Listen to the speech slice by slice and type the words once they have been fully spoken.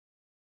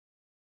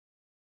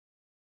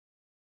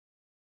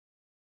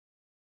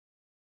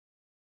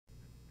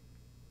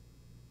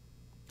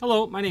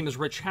Hello, my name is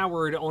Rich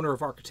Howard, owner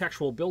of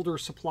Architectural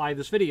Builders Supply.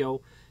 This video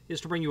is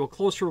to bring you a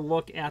closer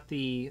look at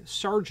the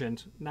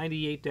Sargent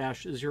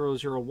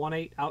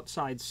 98-0018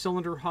 outside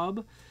cylinder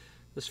hub.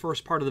 This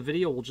first part of the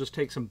video will just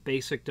take some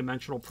basic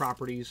dimensional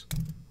properties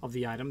of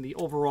the item. The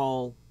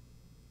overall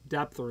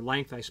depth or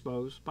length, I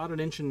suppose, about an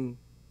inch and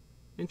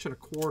a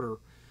quarter.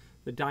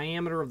 The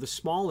diameter of the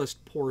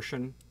smallest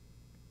portion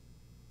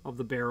of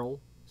the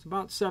barrel is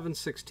about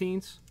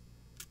 7/16.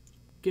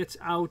 Gets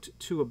out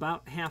to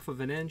about half of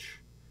an inch.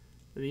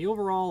 And the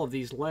overall of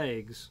these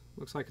legs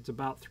looks like it's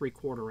about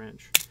 3/4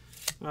 inch.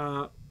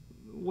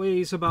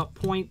 Weighs about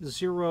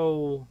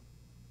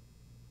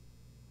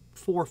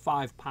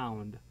 0.045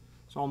 pound.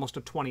 So almost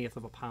a 1/20th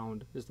of a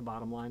pound is the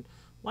bottom line.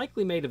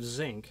 Likely made of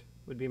zinc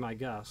would be my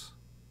guess.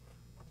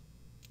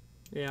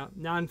 Yeah,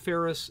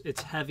 non-ferrous,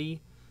 it's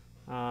heavy.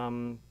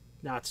 Not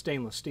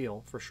stainless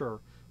steel for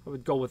sure. I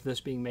would go with this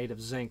being made of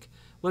zinc.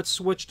 Let's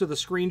switch to the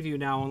screen view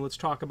now and let's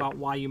talk about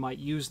why you might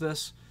use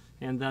this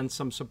and then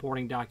some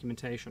supporting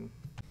documentation.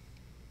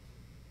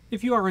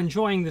 If you are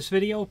enjoying this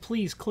video,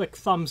 please click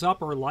thumbs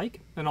up or like,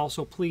 and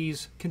also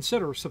please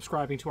consider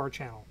subscribing to our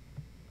channel.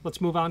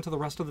 Let's move on to the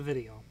rest of the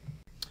video.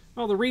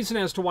 Well, the reason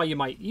as to why you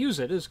might use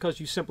it is because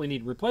you simply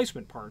need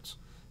replacement parts.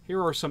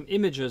 Here are some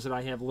images that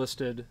I have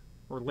listed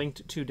or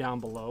linked to down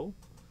below,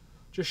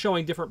 just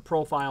showing different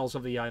profiles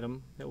of the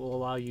item that will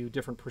allow you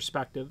different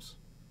perspectives.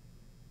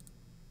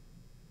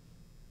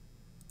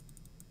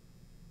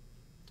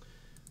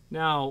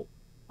 Now,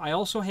 I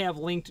also have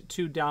linked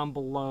to down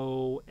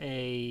below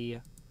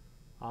a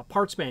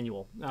parts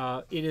manual.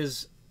 It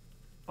is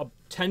a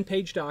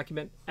 10-page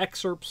document,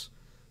 excerpts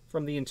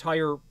from the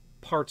entire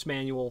parts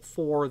manual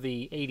for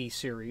the 80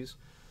 series.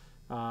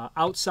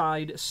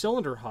 Outside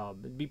cylinder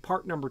hub. It'd be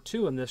part number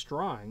 2 in this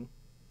drawing.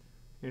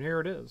 And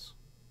here it is.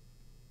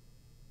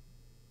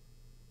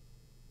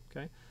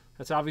 Okay,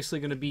 that's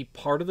obviously going to be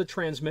part of the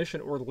transmission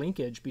or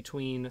linkage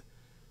between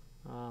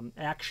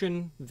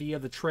action via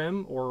the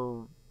trim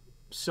or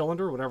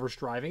cylinder, whatever's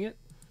driving it,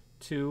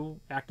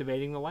 to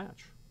activating the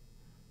latch.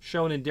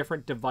 Shown in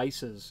different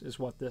devices is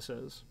what this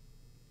is.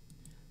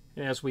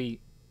 And as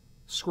we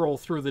scroll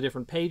through the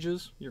different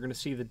pages, you're going to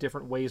see the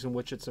different ways in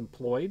which it's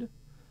employed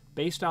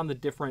based on the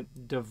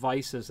different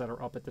devices that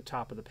are up at the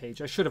top of the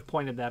page. I should have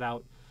pointed that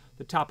out.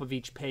 The top of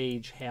each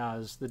page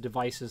has the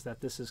devices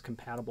that this is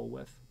compatible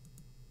with.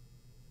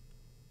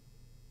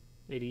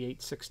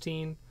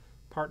 8816,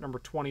 part number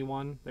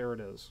 21, there it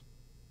is.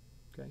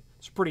 Okay,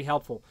 it's pretty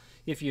helpful.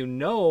 If you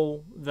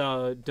know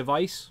the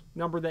device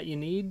number that you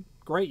need,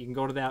 great. You can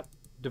go to that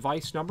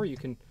device number. You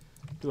can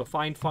do a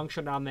find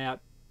function on that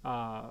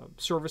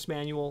service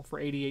manual for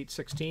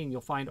 8816.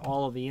 You'll find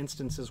all of the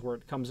instances where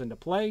it comes into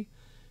play.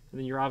 And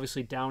then you're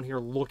obviously down here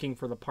looking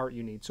for the part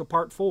you need. So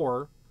part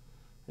 4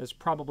 is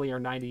probably our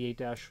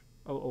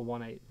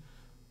 98-0018.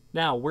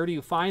 Now, where do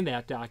you find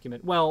that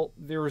document? Well,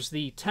 there's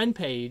the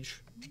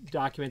 10-page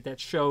document that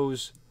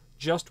shows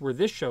just where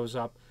this shows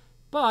up,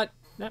 but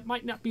that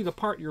might not be the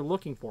part you're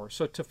looking for.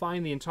 So to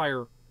find the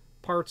entire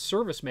parts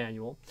service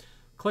manual,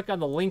 click on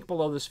the link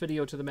below this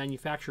video to the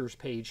manufacturer's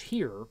page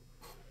here.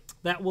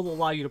 That will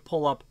allow you to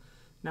pull up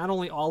not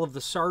only all of the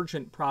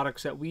Sargent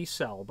products that we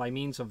sell by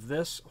means of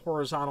this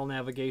horizontal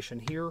navigation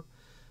here,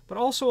 but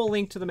also a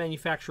link to the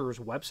manufacturer's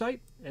website,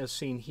 as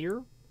seen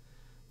here,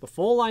 the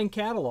full line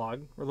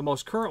catalog, or the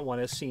most current one,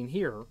 as seen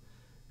here,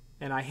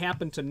 and I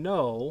happen to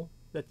know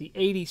that the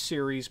 80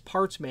 series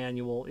parts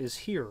manual is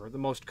here, the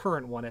most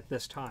current one at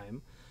this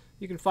time.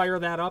 You can fire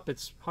that up.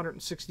 It's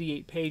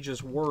 168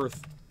 pages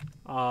worth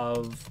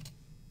of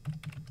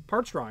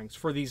parts drawings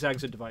for these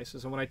exit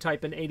devices. And when I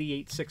type in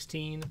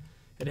 8816,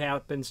 it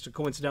happens to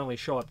coincidentally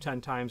show up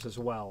 10 times as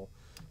well.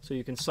 So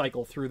you can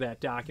cycle through that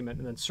document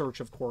and then search,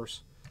 of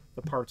course,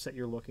 the parts that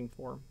you're looking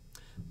for.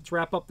 Let's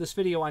wrap up this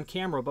video on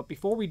camera, but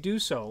before we do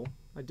so,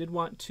 I did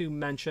want to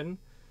mention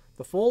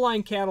the full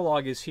line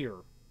catalog is here.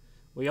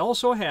 We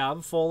also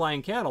have full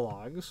line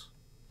catalogs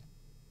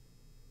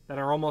that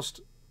are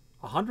almost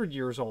 100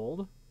 years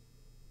old,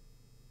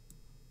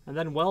 and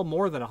then well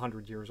more than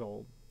 100 years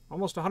old,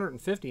 almost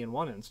 150 in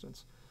one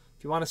instance.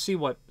 If you want to see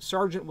what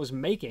Sargent was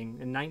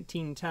making in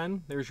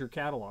 1910, there's your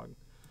catalog.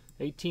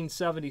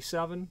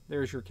 1877,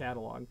 there's your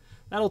catalog.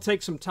 That'll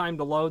take some time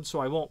to load, so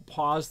I won't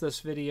pause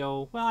this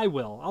video. Well, I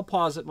will. I'll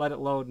pause it, let it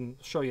load, and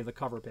show you the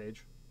cover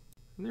page.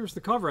 And there's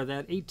the cover of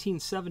that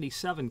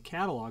 1877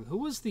 catalog. Who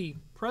was the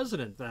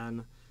president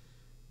then?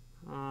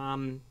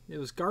 It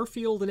was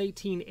Garfield in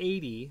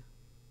 1880.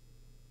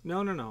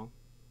 No.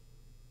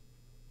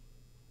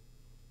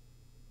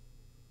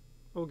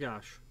 Oh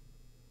gosh.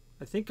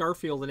 I think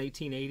Garfield in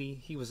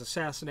 1880, he was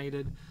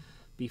assassinated.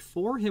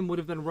 Before him would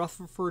have been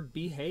Rutherford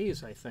B.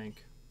 Hayes, I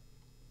think.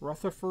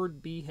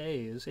 Rutherford B.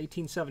 Hayes,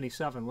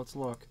 1877. Let's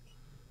look.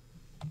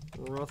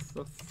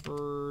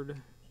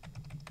 Rutherford.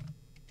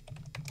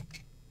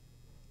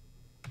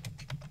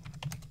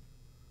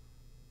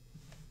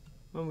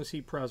 When was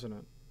he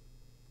president?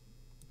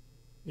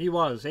 He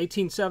was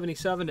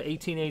 1877 to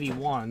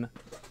 1881.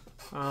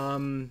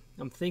 I'm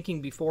thinking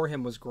before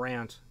him was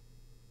Grant.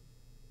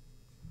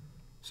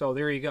 So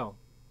there you go.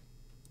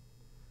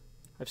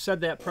 I've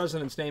said that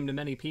president's name to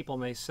many people,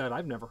 and they said,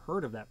 I've never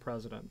heard of that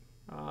president.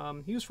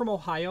 He was from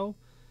Ohio,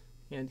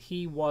 and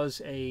he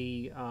was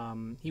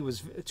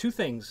two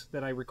things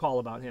that I recall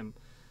about him.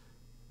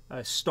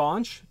 A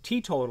staunch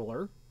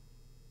teetotaler,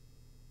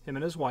 him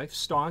and his wife,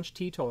 staunch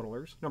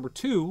teetotalers. Number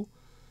two,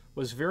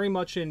 was very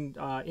much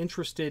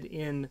interested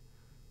in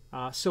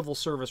civil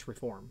service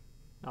reform.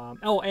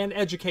 And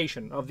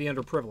education of the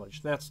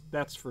underprivileged.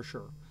 That's for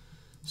sure.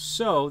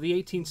 So the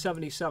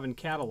 1877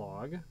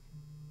 catalog,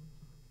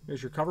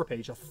 there's your cover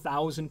page, a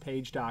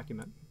 1,000-page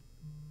document.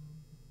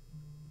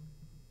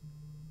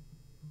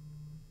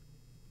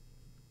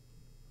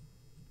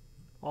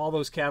 All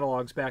those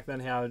catalogs back then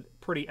had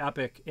pretty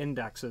epic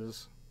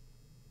indexes.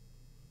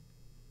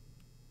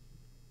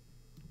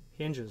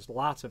 Hinges,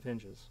 lots of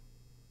hinges.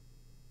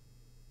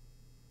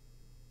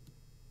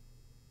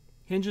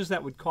 Hinges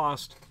that would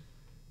cost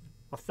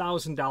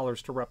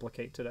 $1,000 to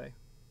replicate today.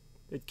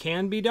 It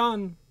can be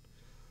done.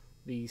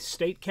 The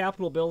state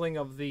capitol building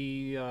of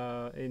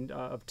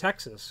of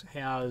Texas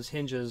has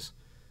hinges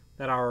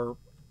that are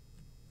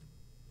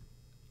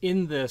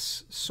in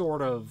this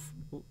sort of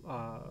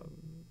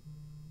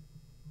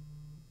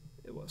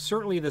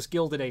certainly this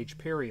Gilded Age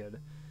period,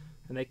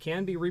 and they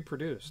can be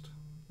reproduced.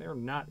 They're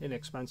not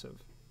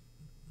inexpensive.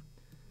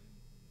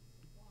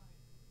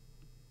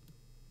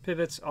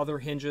 Pivots, other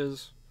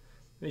hinges.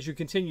 As you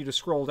continue to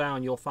scroll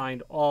down, you'll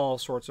find all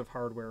sorts of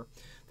hardware.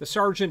 The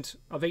Sargent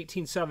of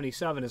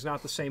 1877 is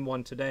not the same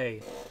one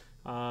today.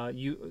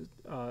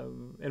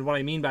 And what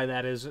I mean by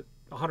that is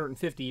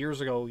 150 years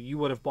ago, you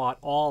would have bought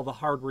all the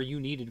hardware you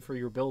needed for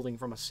your building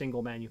from a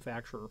single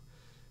manufacturer.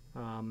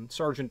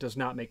 Sargent does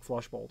not make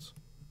flush bolts.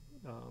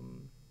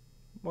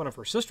 One of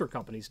her sister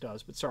companies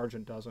does, but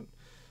Sargent doesn't.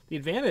 The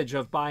advantage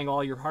of buying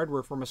all your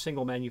hardware from a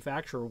single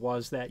manufacturer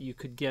was that you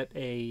could get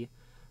a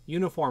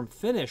uniform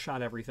finish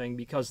on everything,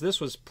 because this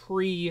was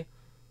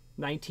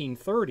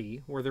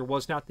pre-1930, where there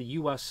was not the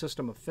U.S.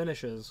 system of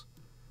finishes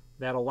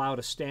that allowed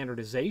a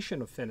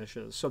standardization of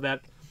finishes, so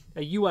that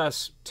a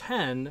U.S.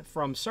 10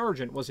 from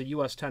Sargent was a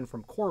U.S. 10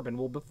 from Corbin.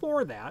 Well,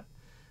 before that,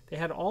 they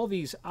had all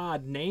these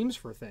odd names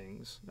for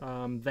things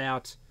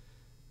that,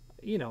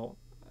 you know,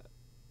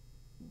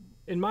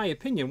 in my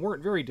opinion,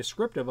 weren't very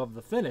descriptive of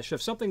the finish.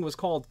 If something was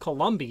called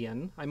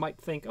Colombian, I might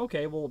think,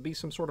 okay, well, it'll be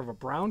some sort of a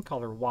brown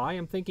color. Why?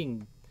 I'm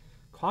thinking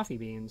coffee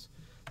beans.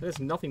 That has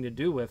nothing to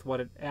do with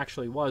what it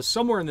actually was.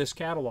 Somewhere in this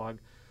catalog,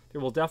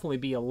 there will definitely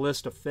be a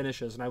list of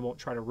finishes, and I won't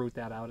try to root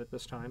that out at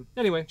this time.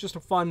 Anyway, just a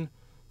fun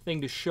thing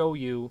to show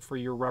you for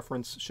your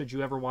reference should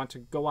you ever want to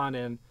go on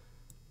an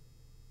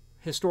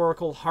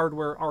historical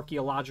hardware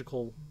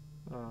archaeological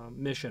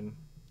mission.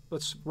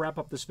 Let's wrap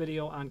up this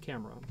video on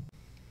camera.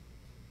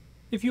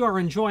 If you are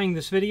enjoying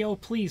this video,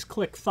 please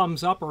click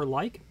thumbs up or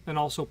like, and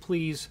also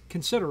please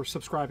consider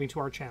subscribing to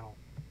our channel.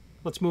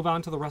 Let's move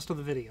on to the rest of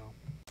the video.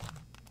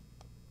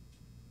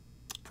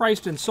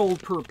 Priced and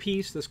sold per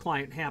piece. This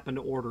client happened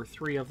to order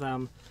 3 of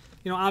them.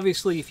 You know,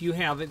 obviously, if you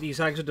have these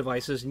exit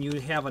devices and you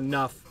have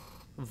enough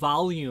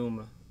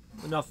volume,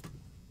 enough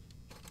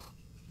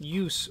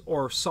use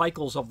or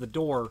cycles of the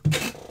door,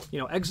 you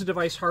know, exit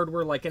device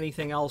hardware, like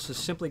anything else, is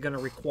simply going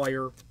to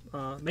require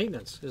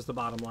maintenance, is the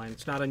bottom line.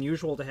 It's not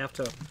unusual to have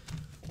to,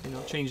 you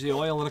know, change the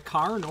oil in a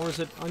car, nor is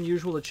it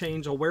unusual to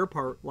change a wear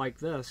part like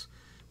this.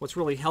 What's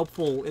really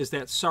helpful is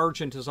that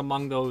Sargent is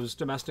among those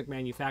domestic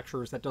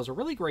manufacturers that does a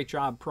really great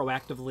job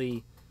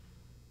proactively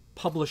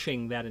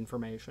publishing that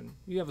information.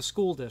 You have a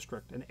school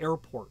district, an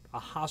airport, a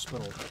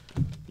hospital.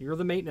 You're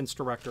the maintenance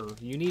director.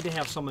 You need to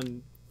have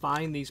someone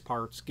find these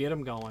parts, get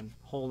them going,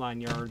 whole 9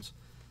 yards.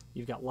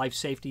 You've got life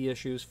safety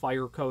issues,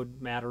 fire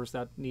code matters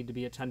that need to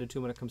be attended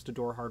to when it comes to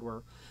door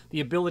hardware.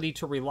 The ability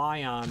to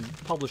rely on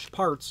published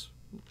parts,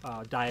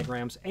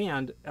 diagrams,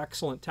 and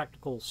excellent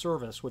technical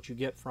service, which you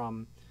get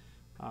from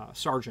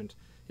Sargent,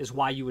 is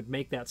why you would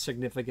make that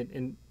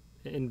significant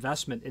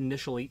investment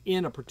initially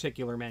in a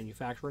particular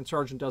manufacturer, and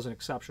Sargent does an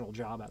exceptional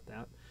job at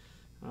that.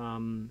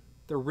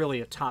 They're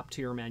really a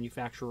top-tier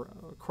manufacturer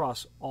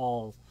across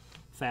all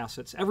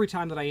facets. Every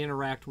time that I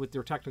interact with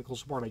their technical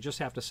support, I just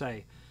have to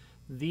say,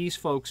 these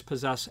folks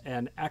possess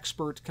an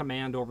expert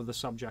command over the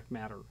subject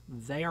matter.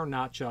 They are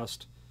not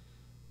just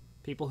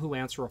people who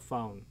answer a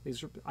phone.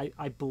 These are,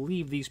 I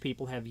believe these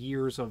people have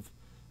years of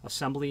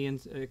assembly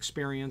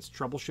experience,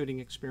 troubleshooting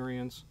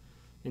experience,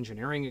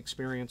 engineering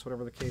experience,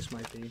 whatever the case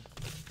might be.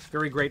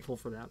 Very grateful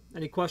for that.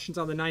 Any questions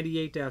on the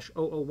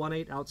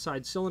 98-0018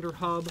 outside cylinder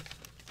hub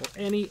or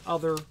any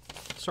other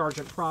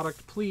Sargent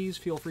product, please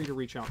feel free to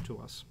reach out to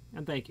us.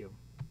 And thank you.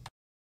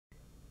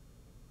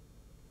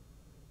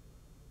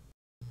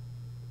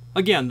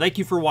 Again, thank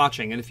you for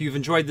watching, and if you've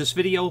enjoyed this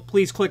video,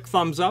 please click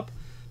thumbs up,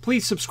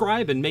 please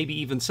subscribe, and maybe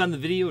even send the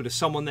video to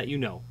someone that you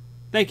know.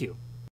 Thank you.